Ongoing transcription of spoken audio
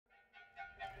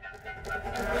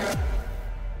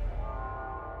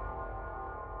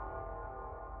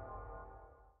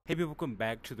Hey people, welcome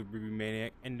back to the Ruby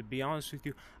Maniac, and to be honest with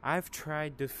you, I've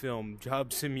tried to film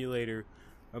Job Simulator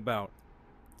about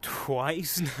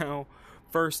twice now.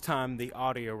 First time the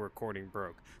audio recording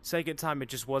broke. Second time it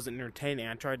just wasn't entertaining.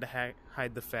 I tried to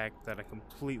hide the fact that I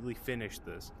completely finished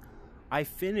this. I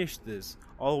finished this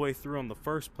all the way through on the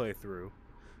first playthrough,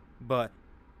 but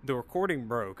the recording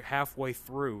broke halfway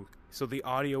through, so the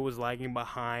audio was lagging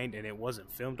behind and it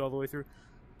wasn't filmed all the way through.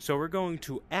 So we're going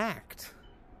to act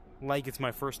like it's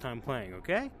my first time playing,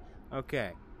 okay?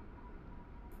 Okay.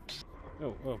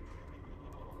 Oh.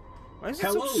 Why is it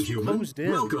Hello, so human. closed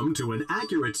in? Welcome to an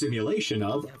accurate simulation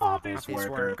of Office Office Worker.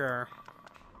 worker.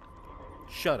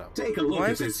 Shut up. Take a look Why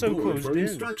at is it this so board closed for in?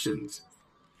 instructions.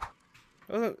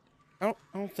 I don't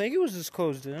think it was this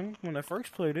closed in when I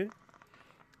first played it.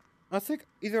 I think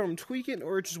either I'm tweaking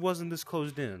or it just wasn't this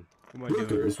closed in. What am I doing?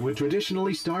 Workers would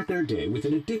traditionally start their day with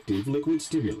an addictive liquid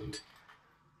stimulant.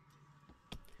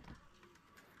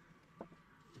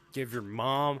 Give your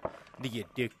mom the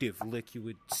addictive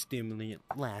liquid stimulant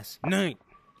last night,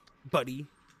 buddy.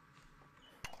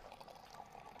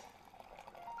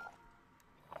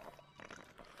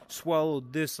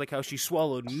 Swallowed this like how she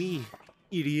swallowed me,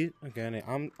 idiot. Okay,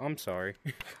 I'm sorry.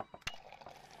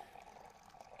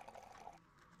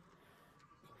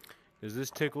 Does this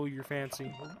tickle your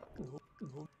fancy?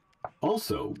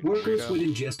 Also, workers would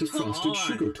ingest a frosted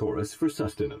sugar Taurus for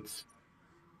sustenance.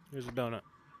 Here's a donut.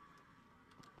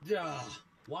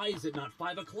 Why is it not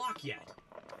 5 o'clock yet?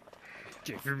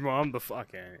 Give your mom the fuck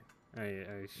out.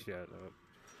 I shut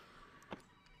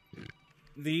up.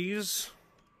 These,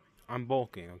 I'm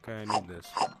bulking, okay? I need this.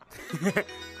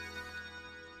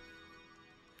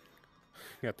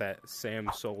 Got that Sam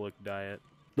Solik diet.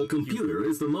 The computer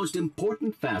is the most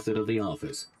important facet of the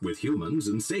office, with humans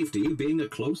and safety being a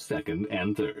close second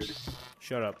and third.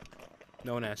 Shut up.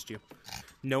 No one asked you.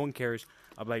 No one cares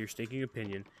about your stinking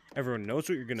opinion. Everyone knows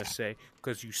what you're gonna say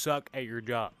because you suck at your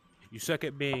job. You suck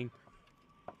at being...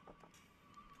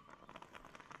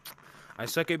 I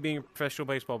suck at being a professional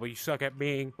baseball, but you suck at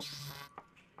being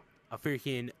a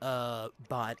freaking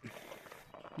bot.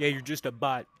 Yeah, you're just a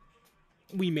bot.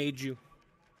 We made you.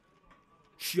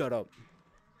 Shut up.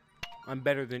 I'm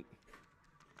better than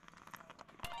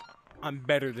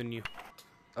you.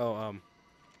 Oh,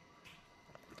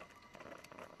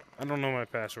 I don't know my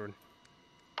password.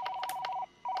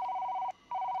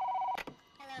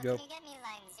 Hello, Yo. can you get me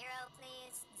line 0,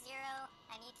 please? 0,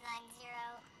 I need line 0.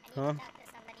 I need Huh? to talk to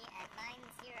somebody at line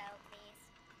 0, please.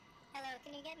 Hello,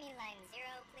 can you get me line 0,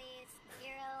 please?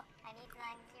 0, I need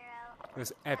line 0.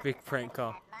 This epic prank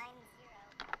call. At line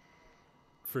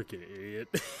 0. Freaking idiot.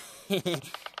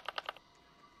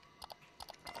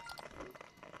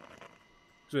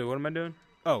 So what am I doing?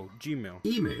 Oh, Gmail.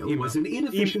 Email was an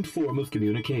inefficient form of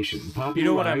communication popularized You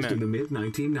know what I meant. in the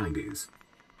mid-1990s.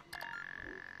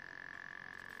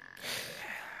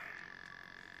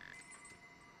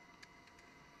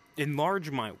 Enlarge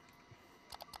my...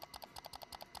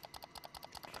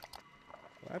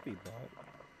 Flappy bot.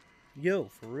 Yo,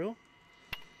 for real?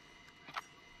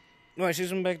 No, I see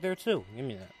some back there too. Give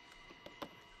me that.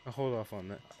 I'll hold off on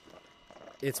that.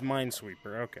 It's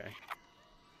Minesweeper, okay.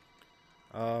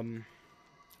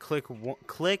 Click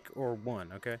or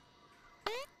one, okay?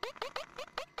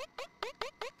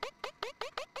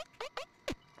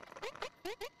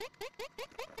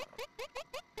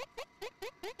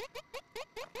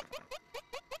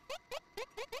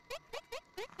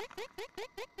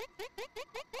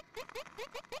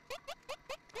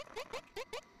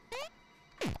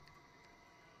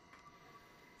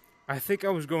 I think I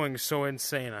was going so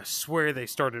insane, I swear they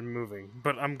started moving.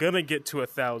 But I'm gonna get to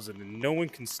 1,000 and no one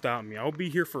can stop me. I'll be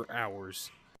here for hours.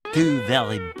 2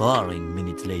 very boring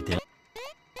minutes later.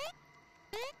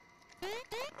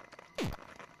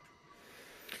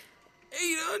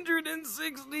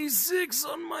 866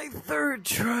 on my third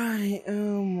try.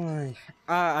 Oh my.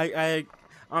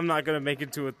 I'm not gonna make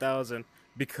it to 1,000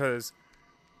 because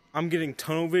I'm getting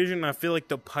tunnel vision. I feel like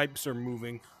the pipes are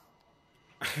moving.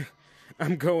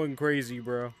 I'm going crazy,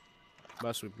 bro.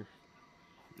 Minesweeper.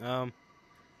 I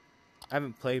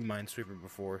haven't played Minesweeper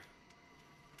before.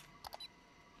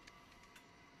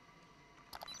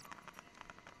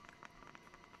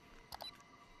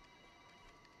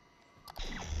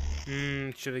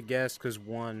 Should have guessed, cause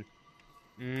one.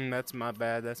 That's my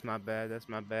bad. That's my bad. That's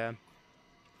my bad.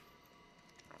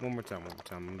 One more time.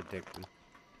 I'm addicted.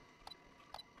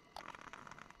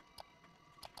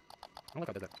 I don't like how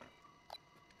I did that.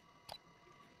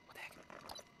 What the heck?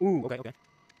 Ooh, okay.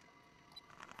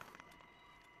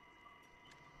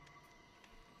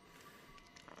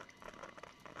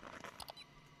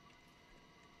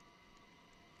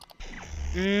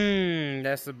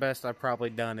 That's the best I've probably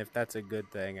done, if that's a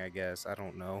good thing, I guess. I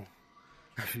don't know.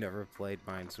 I've never played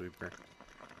Minesweeper.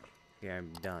 Yeah,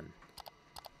 I'm done.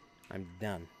 I'm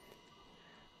done.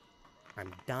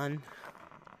 I'm done.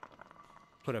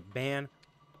 Put a ban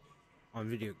on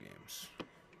video games.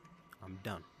 I'm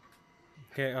done.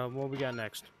 Okay, what we got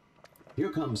next?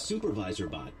 Here comes Supervisor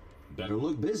Bot. Better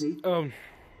look busy.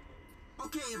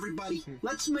 Okay, everybody,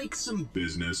 let's make some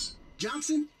Business.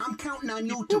 Johnson, I'm counting on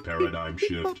you to Paradigm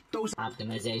shift. those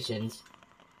optimizations.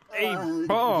 Hey,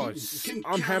 boss,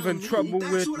 I'm having trouble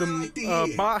with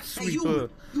the boss sweeper.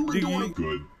 Do you?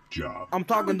 Good job. I'm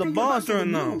talking to boss right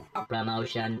now.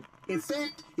 Promotion. In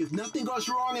fact, if nothing goes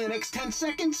wrong in the next 10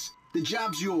 seconds, the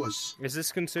job's yours. Is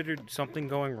this considered something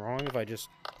going wrong if I just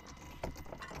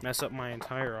mess up my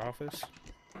entire office?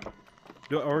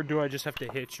 Or do I just have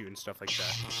to hit you and stuff like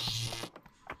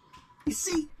that? You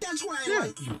see, that's why I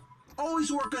like you.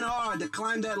 Always working hard to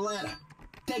climb that ladder.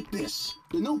 Take this.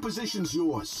 The new position's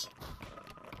yours.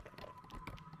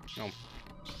 No.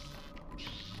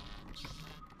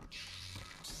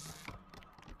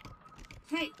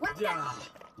 Hey, what the?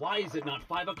 Why is it not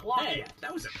 5 o'clock Hey, yet?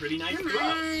 that was a pretty nice Come throw.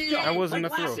 on. That wasn't my a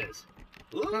throw. glasses.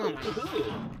 Ooh.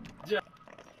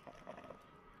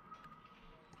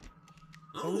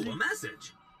 Oh, a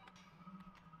message.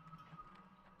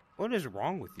 What is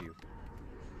wrong with you?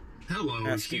 Hello,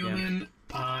 Ask again. human.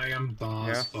 I am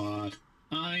BossBot.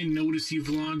 I notice you've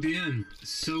logged in,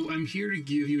 so I'm here to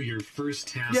give you your first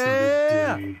task of the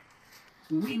day.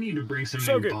 We need to bring some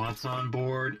So new good. bots on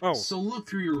board, Oh. so look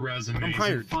through your resumes and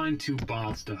hired. find 2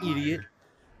 bots to Idiot.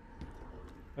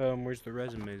 hire. Where's the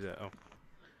resumes at? Oh.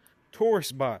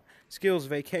 Tourist bot. Skills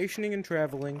vacationing and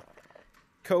traveling.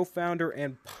 Co-founder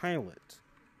and pilot.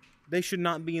 They should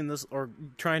not be in this or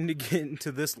trying to get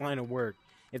into this line of work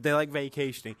if they like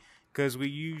vacationing, because we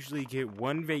usually get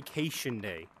 1 vacation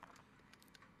day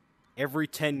every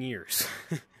 10 years.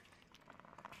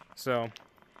 So,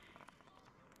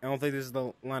 I don't think this is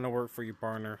the line of work for you,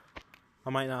 partner. I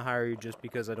might not hire you just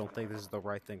because I don't think this is the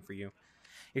right thing for you.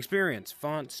 Experience,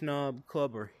 Font Snob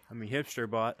Club, Hipster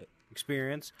Bot.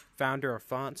 Experience, founder of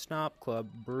Font Snob Club,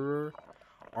 brewer,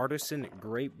 artisan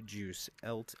grape juice.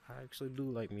 I actually do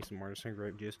like me some artisan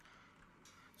grape juice.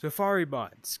 Safari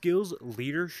Bot, skills,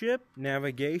 leadership,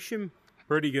 navigation,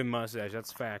 pretty good mustache,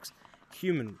 that's facts.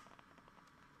 Human,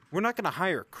 we're not gonna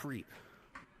hire a creep.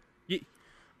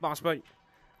 Boss, but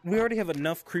we already have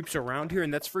enough creeps around here,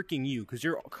 and that's freaking you, because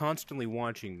you're constantly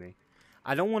watching me.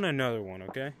 I don't want another one,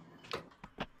 okay?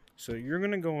 So you're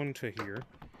gonna go into here,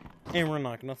 and we're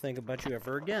not gonna think about you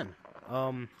ever again.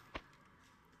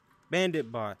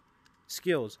 Bandit Bot,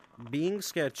 skills, being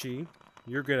sketchy,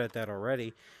 you're good at that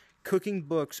already. Cooking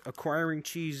books, acquiring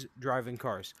cheese, driving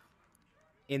cars.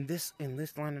 In this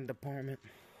line of department,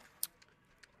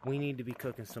 we need to be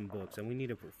cooking some books, and we need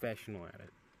a professional at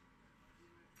it.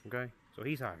 Okay? So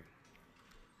he's hired.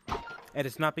 And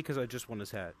it's not because I just want his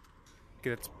hat.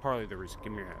 Because that's partly the reason.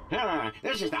 Give me your hat.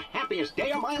 This is the happiest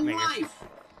day of my life.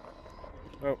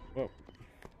 Oh.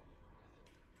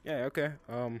 Yeah, okay.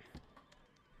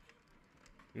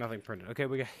 Nothing printed. Okay,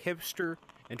 we got hipster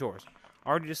and tourist. I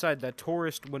already decided that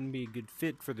tourist wouldn't be a good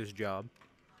fit for this job.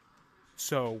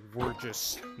 So we're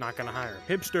just not gonna hire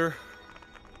hipster.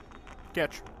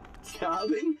 Catch.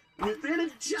 Jobbing within a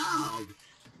job.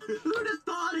 Who'd have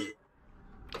thought it?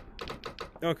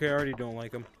 Okay, I already don't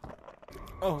like him.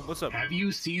 Oh, what's up? Have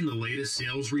you seen the latest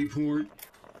sales report?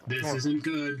 This Oh. isn't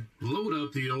good. Load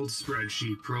up the old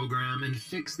spreadsheet program and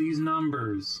fix these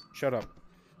numbers. Shut up.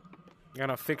 I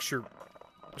gotta fix your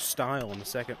style in a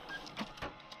second.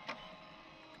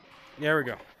 There we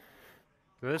go.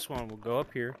 So this one will go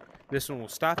up here. This one will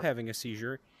stop having a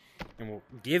seizure and will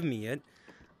give me it.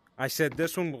 I said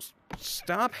this one will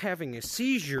stop having a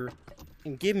seizure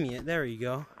and give me it. There you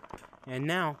go. And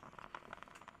now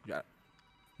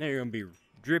you're gonna be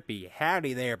drippy.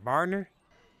 Howdy there, partner.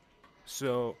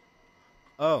 So,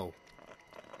 what?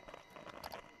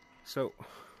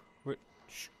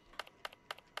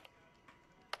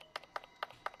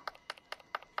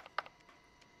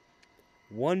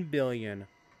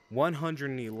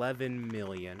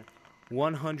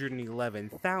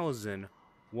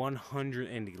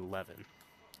 1,111,111,111.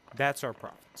 That's our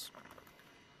profits.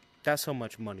 That's how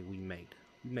much money we made.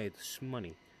 We made this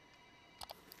money.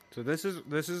 So this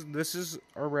is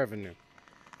our revenue.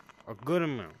 A good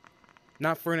amount.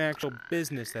 Not for an actual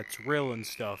business that's real and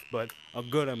stuff, but a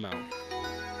good amount.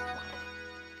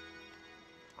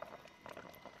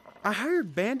 I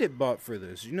hired Bandit Bot for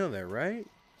this. You know that, right?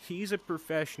 He's a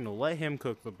professional. Let him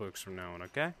cook the books from now on,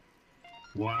 okay?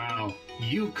 Wow,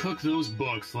 you cook those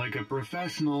books like a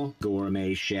professional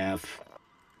Gourmet chef.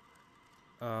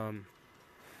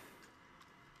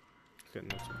 Got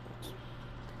nuts and bolts.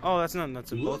 Oh, that's not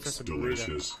nuts and bolts. Looks That's a burrito.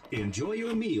 delicious. Enjoy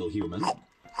your meal, human. I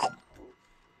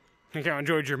think I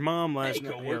enjoyed your mom last Hey,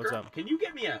 night. Yeah, what's coworker, up? can you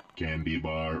get me a... Candy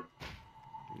bar.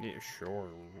 Yeah, sure.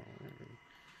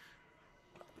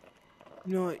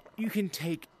 You know what? You can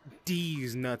take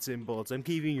D's nuts and bolts. I'm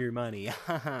keeping your money.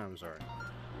 I'm sorry.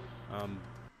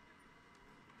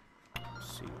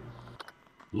 Let's see.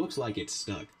 Looks like it's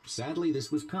stuck. Sadly,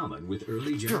 this was common with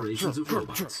early generations of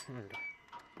robots.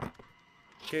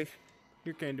 Okay,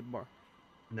 your candy bar.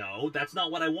 No, that's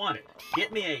not what I wanted.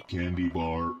 Get me a... Candy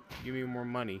bar. Give me more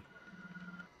money.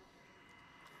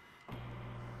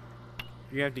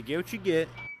 You have to get what you get,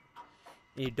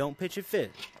 and you don't pitch a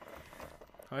fit.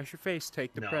 Wash your face,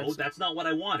 take the No, press. that's not what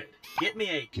I wanted. Get me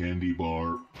a... Candy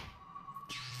bar.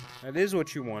 That is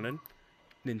what you wanted.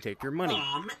 Then take your money.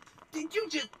 Aw, man, did you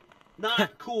just...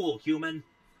 Not cool, human.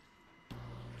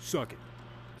 Suck it.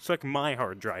 Suck my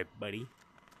hard drive, buddy.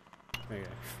 Okay.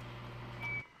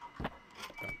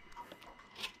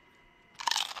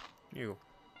 You.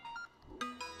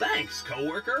 Thanks,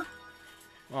 coworker.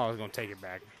 Oh, I was gonna take it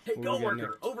back. Hey, What we got coworker,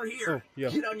 next? over here. Oh, yeah.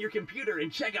 Get on your computer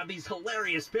and check out these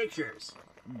hilarious pictures.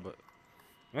 But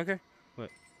okay. What?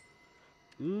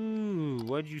 Ooh,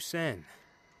 what'd you send?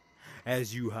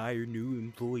 As you hire new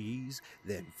employees,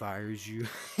 then fires you.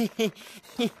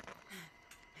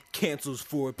 Cancels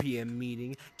 4 p.m.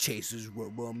 meeting, chases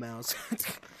Robo Mouse.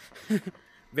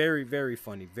 Very, very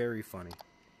funny, very funny.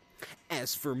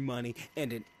 As for money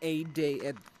and an A day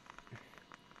at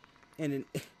and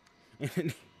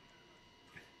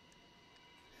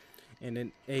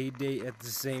an A day at the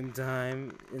same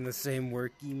time in the same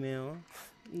work email.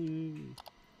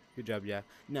 Good job, yeah.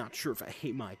 Not sure if I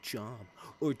hate my job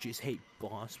or just hate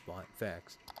BossBot.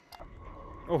 Facts.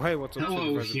 Oh, hey, what's up? Hello,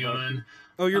 Supervisor human. Bot?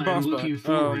 Oh, you're I'm BossBot. looking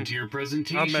forward to your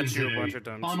presentation I've met you a today bunch of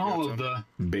times. on all of the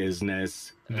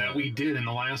Business. that we did in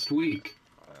the last week.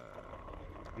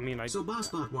 I mean, So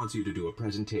BossBot wants you to do a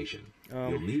presentation.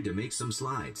 You'll need to make some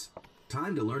slides.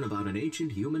 Time to learn about an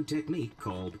ancient human technique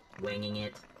called Winging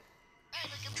it.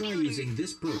 try using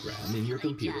this program in your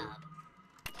computer.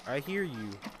 I hear you.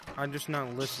 I'm just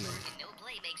not listening. No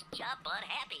play makes JobBot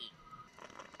happy.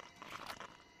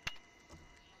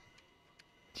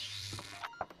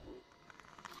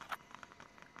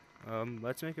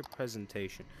 Let's make a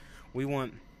presentation. We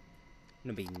want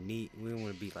to be neat. We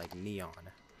want to be like neon.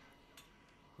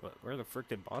 What? Where the frick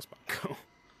did BossBot go?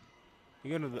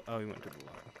 You go to the. Oh, he went to the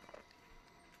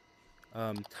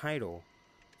lobby. Title.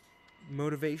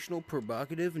 Motivational,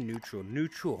 provocative, neutral.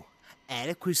 Neutral.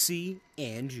 Adequacy,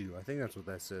 and you. I think that's what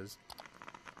that says.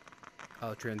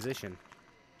 Oh, transition.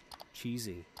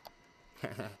 Cheesy.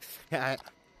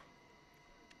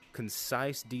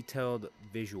 Concise, detailed,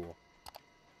 visual.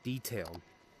 Detailed.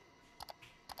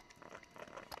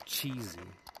 Cheesy.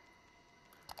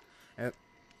 And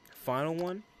final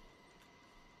one.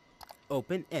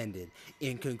 Open-ended.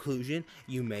 In conclusion,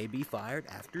 you may be fired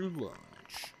after lunch.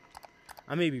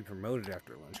 I may be promoted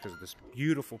after lunch because of this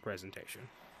beautiful presentation.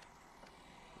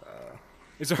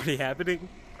 It's already happening?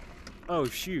 Oh,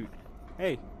 shoot.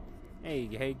 Hey.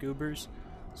 Hey, goobers.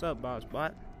 What's up,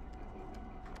 BossBot?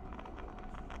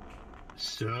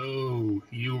 So,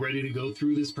 you ready to go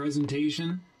through this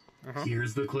presentation? Uh-huh.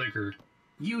 Here's the clicker.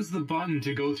 Use the button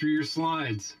to go through your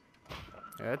slides.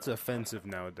 That's offensive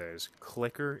nowadays.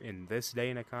 Clicker in this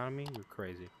day and economy? You're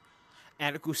crazy.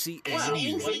 Adequacy and Well,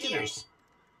 you. what do you know?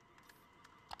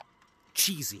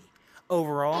 Cheesy.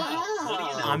 Overall, What do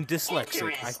you know? I'm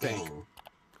dyslexic, I think. Interesting.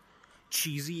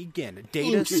 Cheesy again.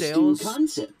 Data Interesting sales.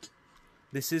 concept.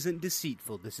 This isn't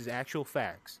deceitful. This is actual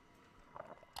facts.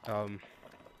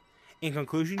 In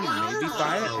conclusion, you may be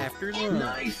fired after lunch.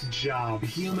 Nice job,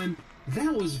 human.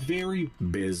 That was very...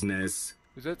 Business.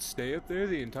 Does that stay up there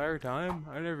the entire time?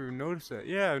 I never even noticed that.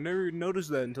 Yeah, I've never even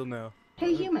noticed that until now. Hey,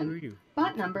 Who are human. you?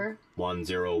 Bot number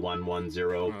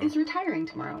 10110. is retiring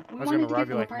tomorrow. We I was wanted gonna to rob give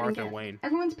you him a like parting Martha gift. Wayne.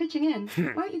 Everyone's pitching in.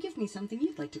 Why don't you give me something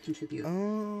you'd like to contribute?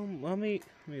 Let me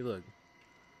look.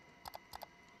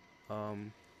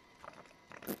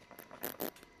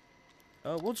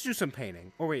 Let's do some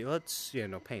painting. Oh wait,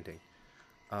 painting.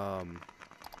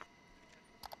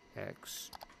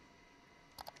 X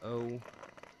O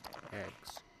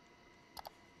X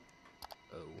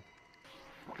O.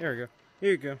 There we go.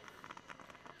 Here you go.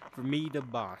 For me, the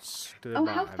boss. To the Oh,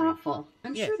 bot, how I mean. thoughtful.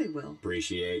 I'm Yeah. sure they will.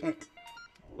 Appreciate. It.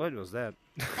 What was that?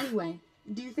 Anyway,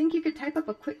 do you think you could type up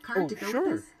a quick card Oh, to go sure.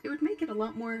 with this? It would make it a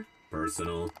lot more...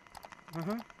 Personal.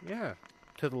 Yeah.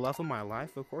 To the love of my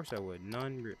life, of course I would.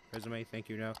 None. Resume, thank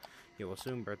you note. You will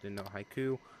soon. Birthday note,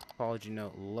 haiku. Apology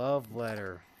note, love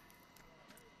letter.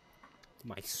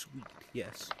 My sweet,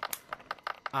 yes.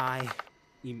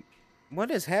 What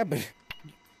is happening?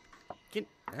 Get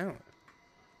out.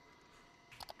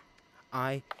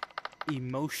 I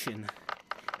emotion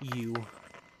you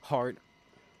hard.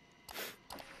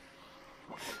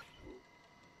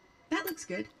 That looks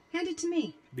good. Hand it to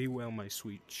me. Be well, my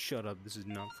sweet. Shut up. This is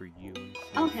not for you.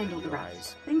 I'll handle the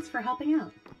rest. Thanks for helping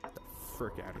out. Get the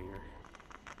frick out of here.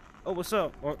 Oh, what's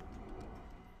up? What?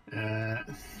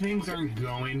 Things aren't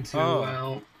going too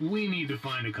well. We need to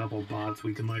find a couple bots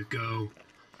we can let go.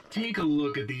 Take a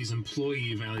look at these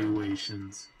employee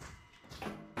evaluations.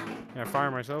 Can I fire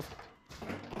myself?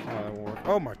 Oh, that won't work.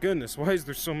 Oh my goodness, why is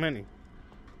there so many?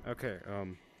 Okay,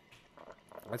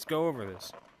 let's go over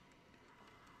this.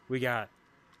 We got,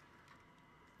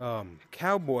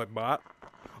 cowboy bot.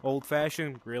 Old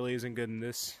fashioned, really isn't good in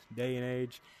this day and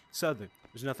age. Southern.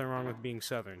 There's nothing wrong with being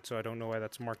Southern, so I don't know why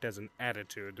that's marked as an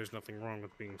attitude. There's nothing wrong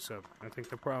with being Southern. I think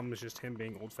the problem is just him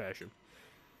being old fashioned.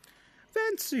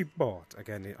 Fancy bot.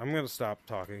 Again, I'm gonna stop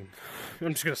talking.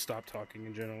 I'm just gonna stop talking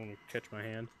in general and catch my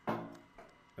hand.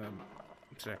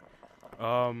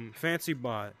 Fancy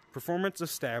bot. Performance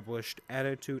established.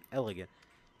 Attitude elegant.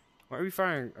 Why are we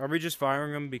firing? Are we just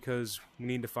firing him because we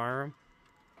need to fire him?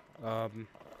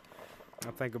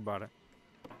 I'll think about it.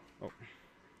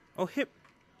 Oh, hip.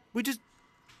 We just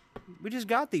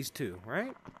got these two,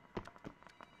 right?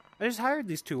 I just hired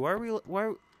these two. Why do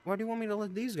you want me to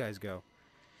let these guys go?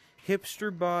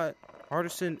 Hipster bot,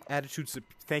 artisan attitudes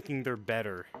thinking they're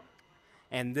better.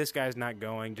 And this guy's not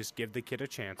going. Just give the kid a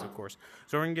chance, of course.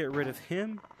 So we're going to get rid of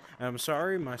him. And I'm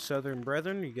sorry, my southern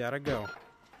brethren, you gotta go.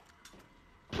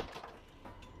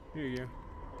 Here you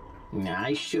go.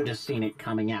 I should have seen it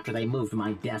coming after they moved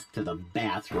my desk to the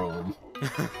bathroom.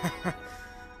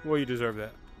 Well, you deserve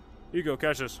that. Here you go,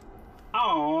 catch this.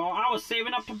 Oh, I was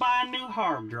saving up to buy a new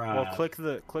hard drive. Well, click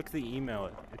the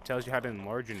email. It tells you how to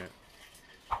enlarge in it.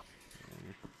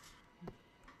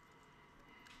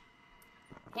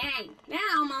 Dang,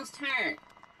 that almost hurt.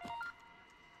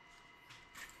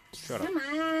 Shut up. Come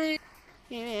on.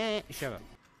 Shut up.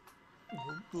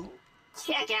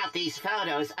 Check out these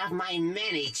photos of my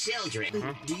many children.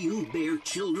 Huh? Do you bear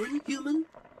children, human?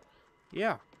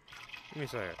 Yeah. Let me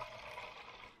say it.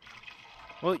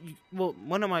 Well,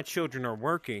 one of my children are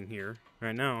working here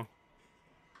right now.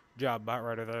 Jobbot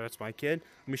right there. That's my kid.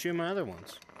 Let me show you my other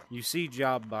ones. You see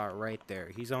Jobbot right there.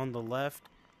 He's on the left.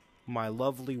 My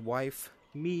lovely wife,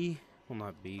 me, will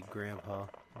not be Grandpa,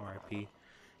 R.I.P.,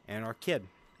 and our kid.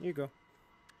 Here you go.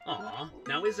 Aw,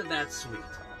 now isn't that sweet?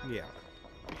 Yeah.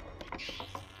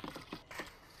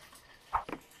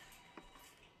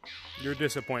 Your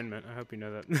disappointment. I hope you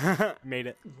know that. Made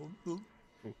it. Ooh.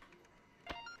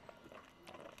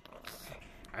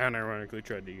 I unironically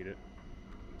tried to eat it.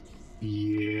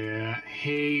 Yeah.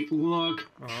 Hey, look.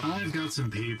 I've got some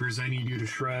papers I need you to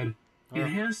shred. It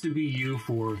has to be you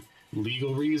for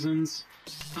legal reasons.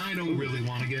 I don't really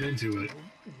want to get into it.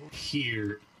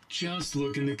 Here, just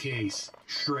look in the case.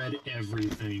 Shred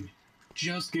everything.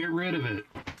 Just get rid of it.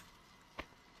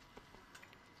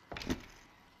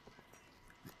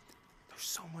 There's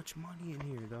so much money in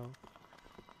here, though.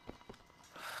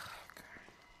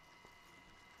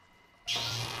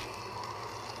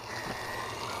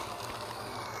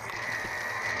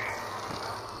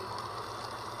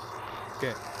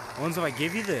 Okay, once if I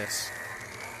give you this,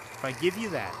 if I give you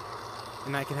that,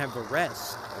 and I can have the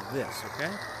rest of this,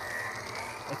 okay?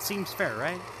 It seems fair,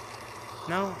 right?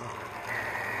 No?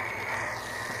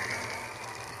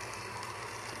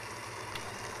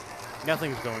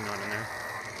 Nothing's going on in there.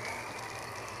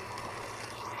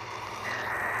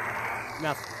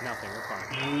 Nothing, we're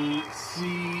fine.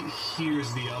 See,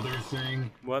 here's the other thing.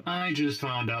 What? I just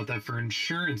found out that for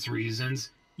insurance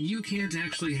reasons, you can't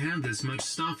actually have this much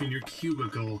stuff in your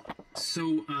cubicle.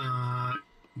 So,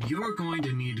 you're going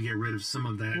to need to get rid of some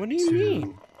of that. What do you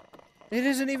mean? It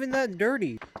isn't even that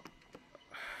dirty.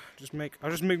 I'll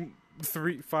just make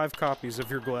 5 copies of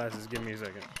your glasses. Give me a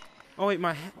second. Oh wait,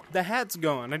 the hat's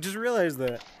gone. I just realized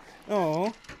that.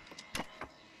 Oh,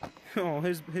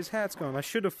 his hat's gone. I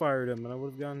should have fired him, and I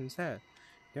would have gotten his hat.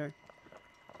 Okay.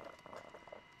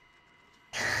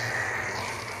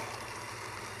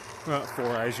 Well, 4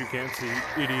 eyes you can't see,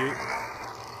 idiot.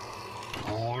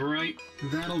 Alright,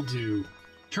 that'll do.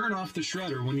 Turn off the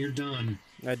shredder when you're done.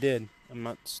 I did. I'm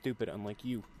not stupid, unlike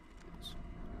you.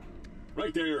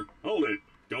 Right there. Hold it.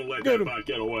 Don't let that bot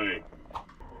get away.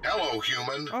 Hello,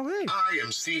 human. Oh, hey. I am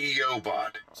CEO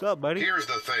Bot. What's up, buddy? Here's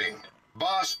the thing.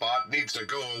 Boss Bot needs to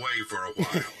go away for a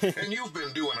while, and you've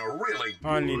been doing a really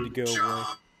good job.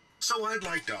 Away. So I'd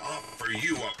like to offer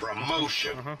you a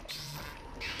promotion.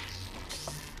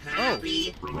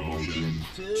 Happy Promotion.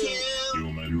 to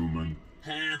Human.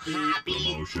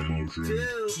 Happy. Motion.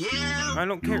 I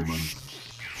don't care.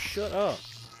 Shut up.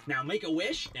 Now make a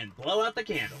wish and blow out the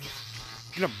candles.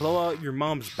 You're gonna blow out your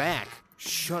mom's back.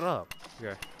 Shut up.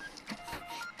 Okay.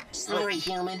 Sorry,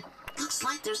 human. Looks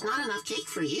like there's not enough cake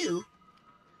for you.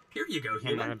 Here you go, I'm not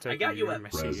human. gonna take I got you a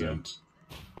Present.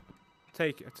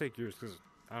 I'll take yours because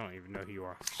I don't even know who you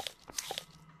are.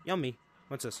 Yummy.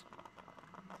 What's this?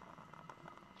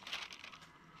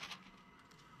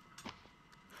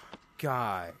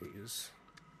 Guys,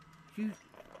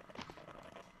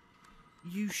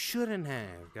 you shouldn't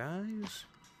have, guys.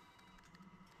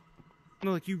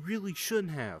 No, like you really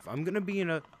shouldn't have. I'm gonna be in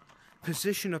a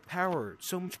position of power,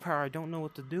 so much power I don't know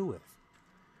what to do with.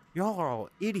 Y'all are all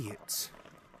idiots.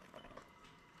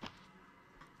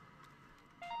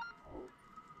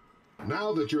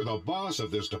 Now that you're the boss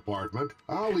of this department,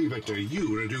 I'll leave it to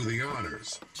you to do the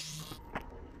honors.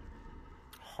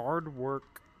 Hard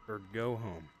work or go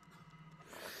home.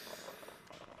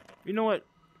 You know what?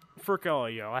 Frick all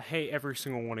of y'all. I hate every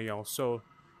single one of y'all. So,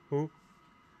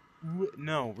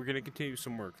 no, we're gonna continue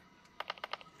some work.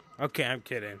 Okay, I'm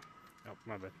kidding. Oh,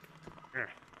 my bad.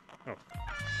 Oh.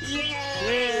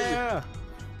 Yeah!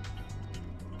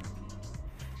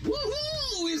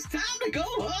 Woohoo! It's time to go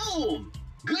home!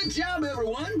 Good job,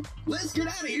 everyone! Let's get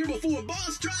out of here before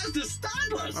Boss tries to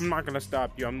stop us! I'm not gonna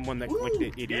stop you. I'm the one that clicked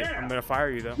it, idiot. Yeah. I'm gonna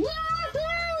fire you, though.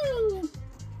 Woohoo!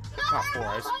 Not 4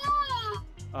 eyes.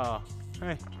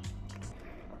 Hey.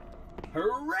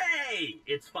 Hooray!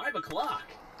 It's 5 o'clock.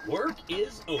 Work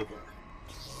is over.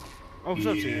 Oh, what's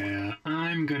up, T? Yeah,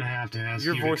 I'm gonna have to ask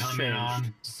Your you voice to come in changed.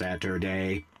 on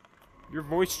Saturday. Your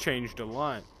voice changed a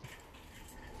lot.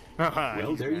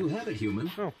 Well, there you have it,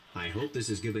 human. Oh. I hope this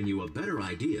has given you a better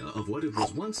idea of what it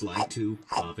was once like to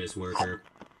office worker.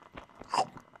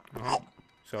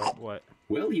 So, what?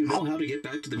 Well, you know how to get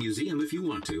back to the museum if you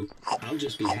want to. I'll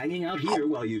just be hanging out here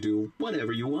while you do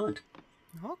whatever you want.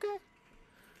 Okay.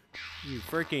 You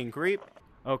freaking creep.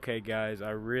 Okay, guys, I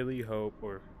really hope,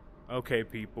 okay,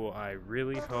 people, I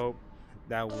really hope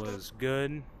that was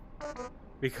good,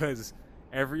 because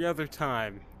every other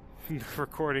time, the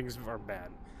recordings are bad.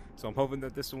 So I'm hoping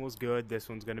that this one was good, this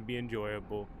one's going to be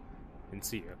enjoyable, and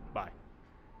see ya. Bye.